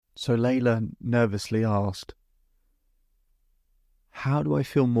So Leyla nervously asked, how do I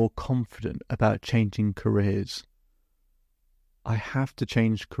feel more confident about changing careers? I have to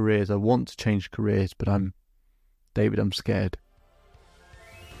change careers. I want to change careers, but I'm scared.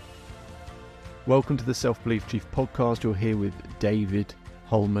 Welcome to the Self-Belief Chief podcast. You're here with David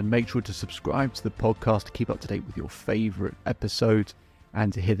Holman. Make sure to subscribe to the podcast to keep up to date with your favourite episodes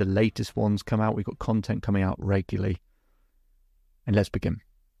and to hear the latest ones come out. We've got content coming out regularly. And let's begin.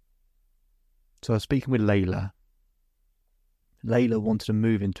 So I was speaking with Leyla. Leyla wanted to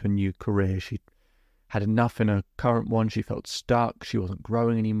move into a new career. She had enough in her current one. She felt stuck. She wasn't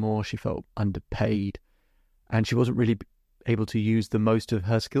growing anymore. She felt underpaid. And she wasn't really able to use the most of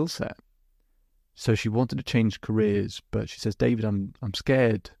her skill set. So she wanted to change careers, but she says, David, I'm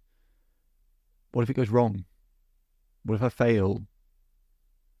scared. What if it goes wrong? What if I fail?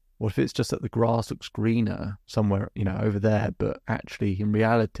 What if it's just that the grass looks greener somewhere, over there, but actually in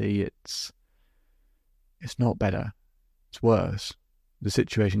reality it's not better. It's worse. The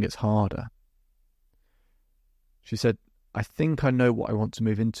situation gets harder. She said, I think I know what I want to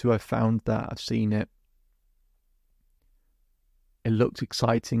move into. I found that. I've seen it. It looks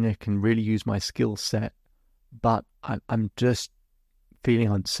exciting. I can really use my skill set, but I'm just feeling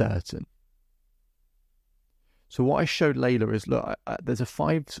uncertain. So what I showed Leyla is, look, there's a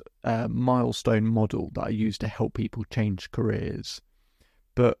 5 milestone model that I use to help people change careers.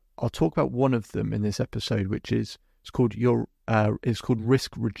 But I'll talk about one of them in this episode, which is it's called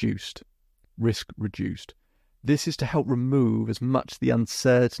risk reduced. Risk reduced. This is to help remove as much the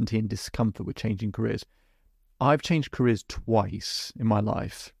uncertainty and discomfort with changing careers. I've changed careers twice in my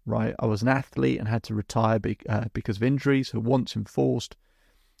life, right? I was an athlete and had to retire because of injuries, so once enforced.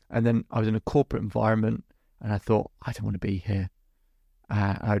 And then I was in a corporate environment and I thought, I don't want to be here.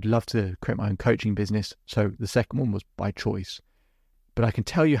 I'd love to create my own coaching business. So the second one was by choice. But I can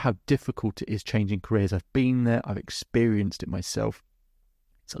tell you how difficult it is changing careers. I've been there. I've experienced it myself.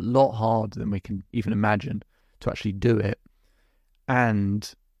 It's a lot harder than we can even imagine to actually do it.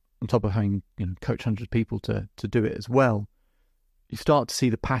 And on top of having coached hundreds of people to do it as well, you start to see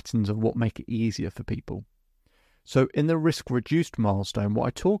the patterns of what make it easier for people. So in the risk-reduced milestone, what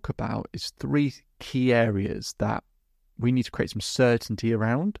I talk about is 3 key areas that we need to create some certainty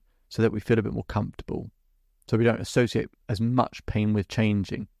around so that we feel a bit more comfortable, so we don't associate as much pain with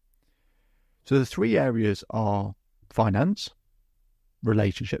changing. So the 3 areas are finance,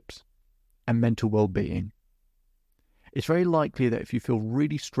 relationships, and mental well-being. It's very likely that if you feel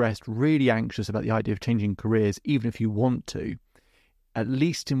really stressed, really anxious about the idea of changing careers, even if you want to, at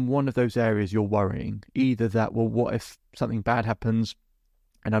least in one of those areas you're worrying. Either that, well, what if something bad happens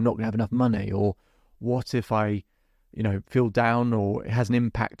and I'm not going to have enough money? Or what if I, feel down or it has an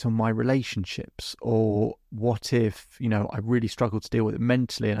impact on my relationships? Or what if, I really struggle to deal with it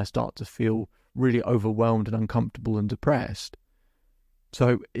mentally and I start to feel really overwhelmed and uncomfortable and depressed?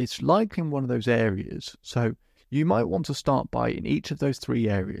 So it's likely in one of those areas. So you might want to start by, in each of those 3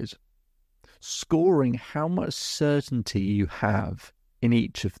 areas, scoring how much certainty you have in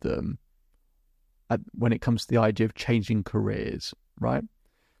each of them when it comes to the idea of changing careers, right?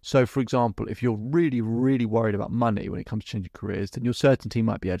 So, for example, if you're really, really worried about money when it comes to changing careers, then your certainty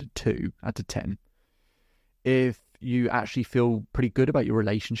might be at a 2 out of 10. If you actually feel pretty good about your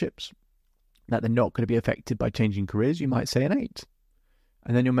relationships, that they're not going to be affected by changing careers, you might say an 8.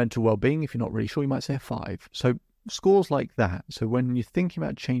 And then your mental well-being, if you're not really sure, you might say a 5. So scores like that. So when you're thinking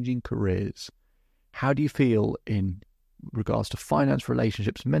about changing careers, how do you feel in regards to finance,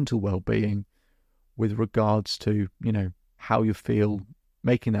 relationships, mental well-being, with regards to, how you feel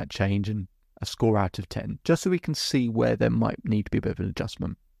making that change, and a score out of 10, just so we can see where there might need to be a bit of an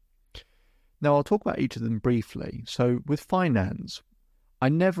adjustment. Now, I'll talk about each of them briefly. So with finance, I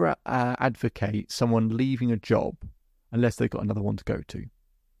never advocate someone leaving a job unless they've got another one to go to,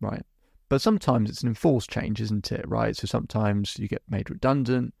 right? But sometimes it's an enforced change, isn't it, right? So sometimes you get made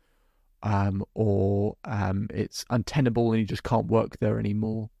redundant, or it's untenable and you just can't work there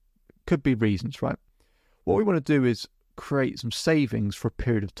anymore. Could be reasons, right? What we want to do is create some savings for a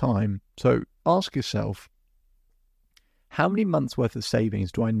period of time. So ask yourself, how many months worth of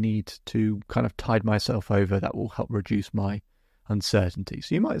savings do I need to kind of tide myself over that will help reduce my uncertainty?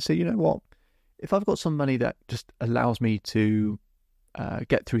 So you might say, you know what, if I've got some money that just allows me to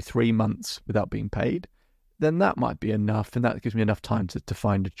get through 3 months without being paid, then that might be enough, and that gives me enough time to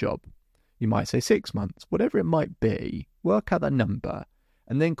find a job. You might say 6 months, whatever it might be, work out that number,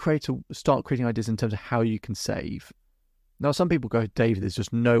 and then start creating ideas in terms of how you can save. Now, some people go, David, there's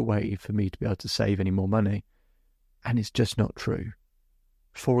just no way for me to be able to save any more money. And it's just not true.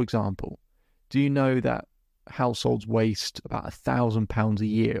 For example, do you know that households waste about £1,000 a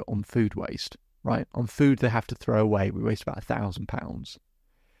year on food waste, right? On food they have to throw away, we waste about £1,000.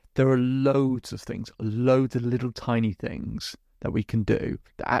 There are loads of things, loads of little tiny things that we can do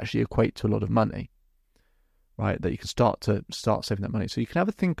that actually equate to a lot of money, right? That you can start saving that money. So you can have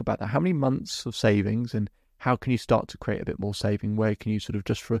a think about that. How many months of savings, and how can you start to create a bit more saving? Where can you sort of,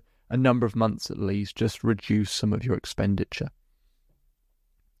 just for a number of months at least, just reduce some of your expenditure?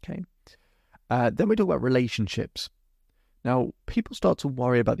 Okay. Then we talk about relationships. Now, people start to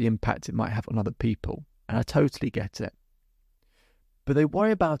worry about the impact it might have on other people, and I totally get it. But they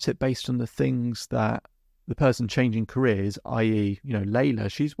worry about it based on the things that the person changing careers, i.e.,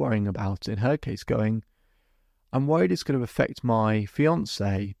 Leyla, she's worrying about, in her case, going, I'm worried it's going to affect my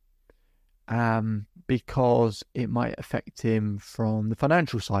fiance because it might affect him from the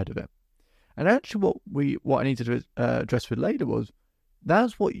financial side of it. And actually what I needed to address with Leyla was,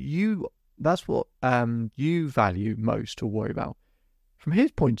 that's what you value most or worry about. From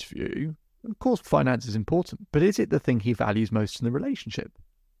his point of view, of course, finance is important, but is it the thing he values most in the relationship?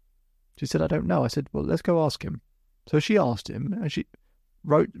 She said, I don't know. I said, well, let's go ask him. So she asked him, and she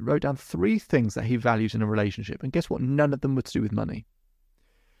wrote down 3 things that he values in a relationship. And guess what? None of them were to do with money.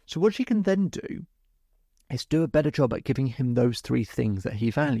 So what she can then do is do a better job at giving him those 3 things that he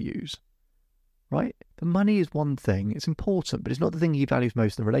values, right? The money is one thing. It's important, but it's not the thing he values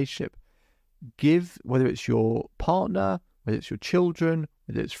most in the relationship. Give, whether it's your partner, whether it's your children,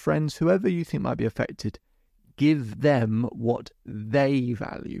 whether it's friends, whoever you think might be affected, give them what they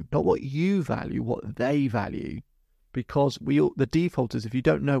value, not what you value, what they value. Because the default is, if you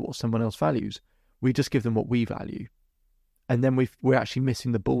don't know what someone else values, we just give them what we value. And then we're actually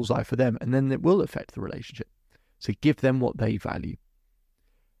missing the bullseye for them, and then it will affect the relationship. So give them what they value.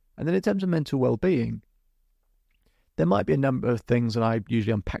 And then in terms of mental well-being, there might be a number of things, and I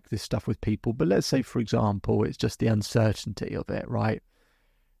usually unpack this stuff with people, but let's say, for example, it's just the uncertainty of it, right?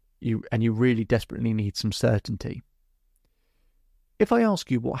 You really desperately need some certainty. If I ask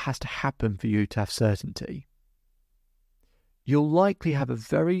you what has to happen for you to have certainty, you'll likely have a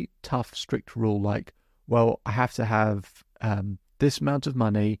very tough, strict rule like, well, I have to have this amount of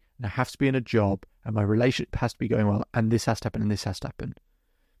money, and I have to be in a job, and my relationship has to be going well, and this has to happen, and this has to happen.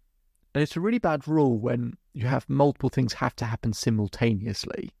 And it's a really bad rule when you have multiple things have to happen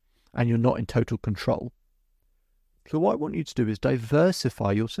simultaneously, and you're not in total control. So what I want you to do is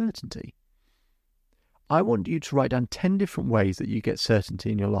diversify your certainty. I want you to write down 10 different ways that you get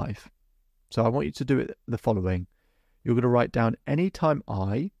certainty in your life. So I want you to do it the following. You're going to write down anytime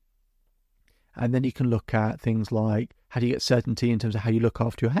and then you can look at things like, how do you get certainty in terms of how you look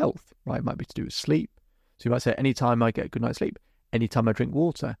after your health, right? It might be to do with sleep. So you might say, anytime I get a good night's sleep, anytime I drink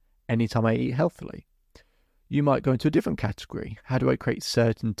water, anytime I eat healthily. You might go into a different category. How do I create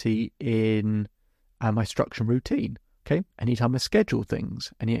certainty in my structure and routine? Okay, anytime I schedule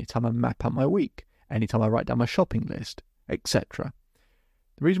things, anytime I map out my week, anytime I write down my shopping list, etc.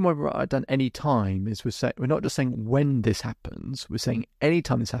 The reason why we write down any time is we're not just saying when this happens, we're saying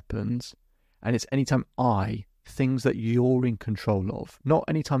anytime this happens, and it's anytime things that you're in control of, not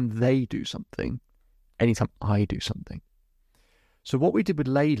anytime they do something, anytime I do something. So what we did with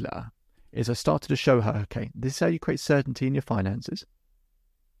Leyla is I started to show her, okay, this is how you create certainty in your finances.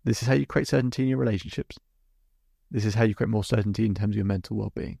 This is how you create certainty in your relationships. This is how you create more certainty in terms of your mental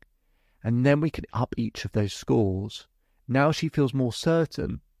well-being. And then we can up each of those scores. Now she feels more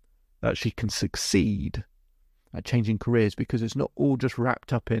certain that she can succeed at changing careers because it's not all just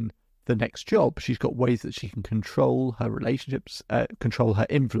wrapped up in the next job. She's got ways that she can control her relationships, control her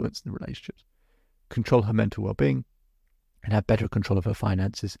influence in the relationships, control her mental well-being, and have better control of her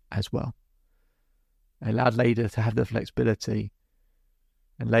finances as well. I allowed Leyla to have the flexibility.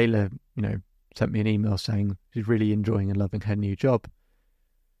 And Leyla, sent me an email saying she's really enjoying and loving her new job.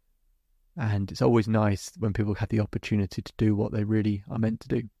 And it's always nice when people have the opportunity to do what they really are meant to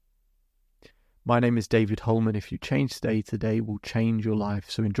do. My name is David Holman. If you change today will change your life.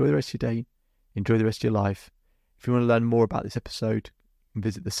 So enjoy the rest of your day. Enjoy the rest of your life. If you want to learn more about this episode,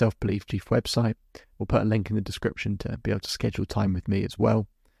 visit the Self-Belief Chief website. We'll put a link in the description to be able to schedule time with me as well.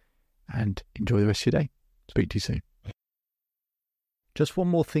 And enjoy the rest of your day. Speak to you soon. Just one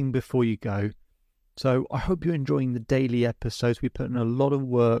more thing before you go. So I hope you're enjoying the daily episodes. We put in a lot of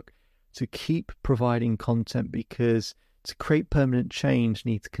work to keep providing content because to create permanent change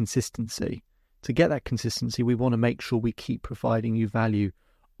needs consistency. To get that consistency, we want to make sure we keep providing you value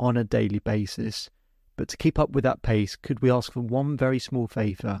on a daily basis. But to keep up with that pace, could we ask for one very small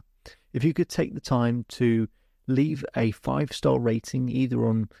favour? If you could take the time to leave a 5-star rating either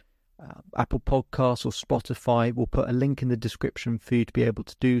on Apple Podcasts or Spotify. We'll put a link in the description for you to be able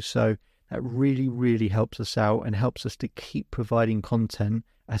to do so. That really, really helps us out and helps us to keep providing content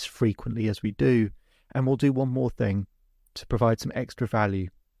as frequently as we do. And we'll do one more thing to provide some extra value.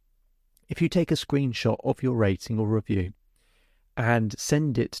 If you take a screenshot of your rating or review and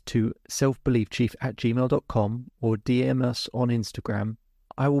send it to selfbeliefchief@gmail.com or DM us on Instagram,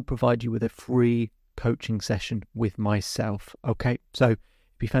 I will provide you with a free coaching session with myself. Okay, so it'd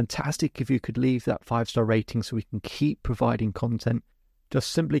be fantastic if you could leave that 5-star rating so we can keep providing content.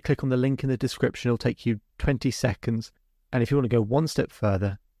 Just simply click on the link in the description. It'll take you 20 seconds. And if you want to go one step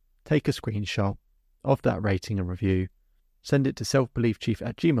further, take a screenshot of that rating and review, send it to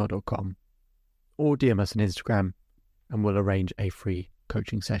selfbeliefchief@gmail.com or DM us on Instagram, and we'll arrange a free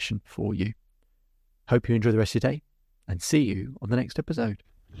coaching session for you. Hope you enjoy the rest of your day, and see you on the next episode.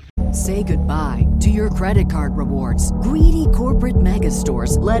 Say goodbye to your credit card rewards. Greedy corporate mega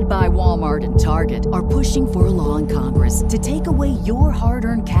stores, led by Walmart and Target, are pushing for a law in Congress to take away your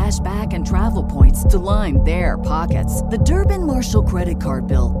hard-earned cash back and travel points to line their pockets. The Durbin-Marshall credit card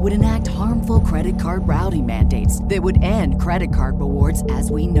bill would enact harmful credit card routing mandates that would end credit card rewards as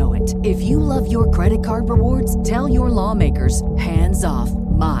we know it. If you love your credit card rewards, tell your lawmakers, hands off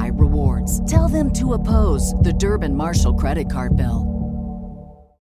my rewards. Tell them to oppose the Durbin-Marshall credit card bill.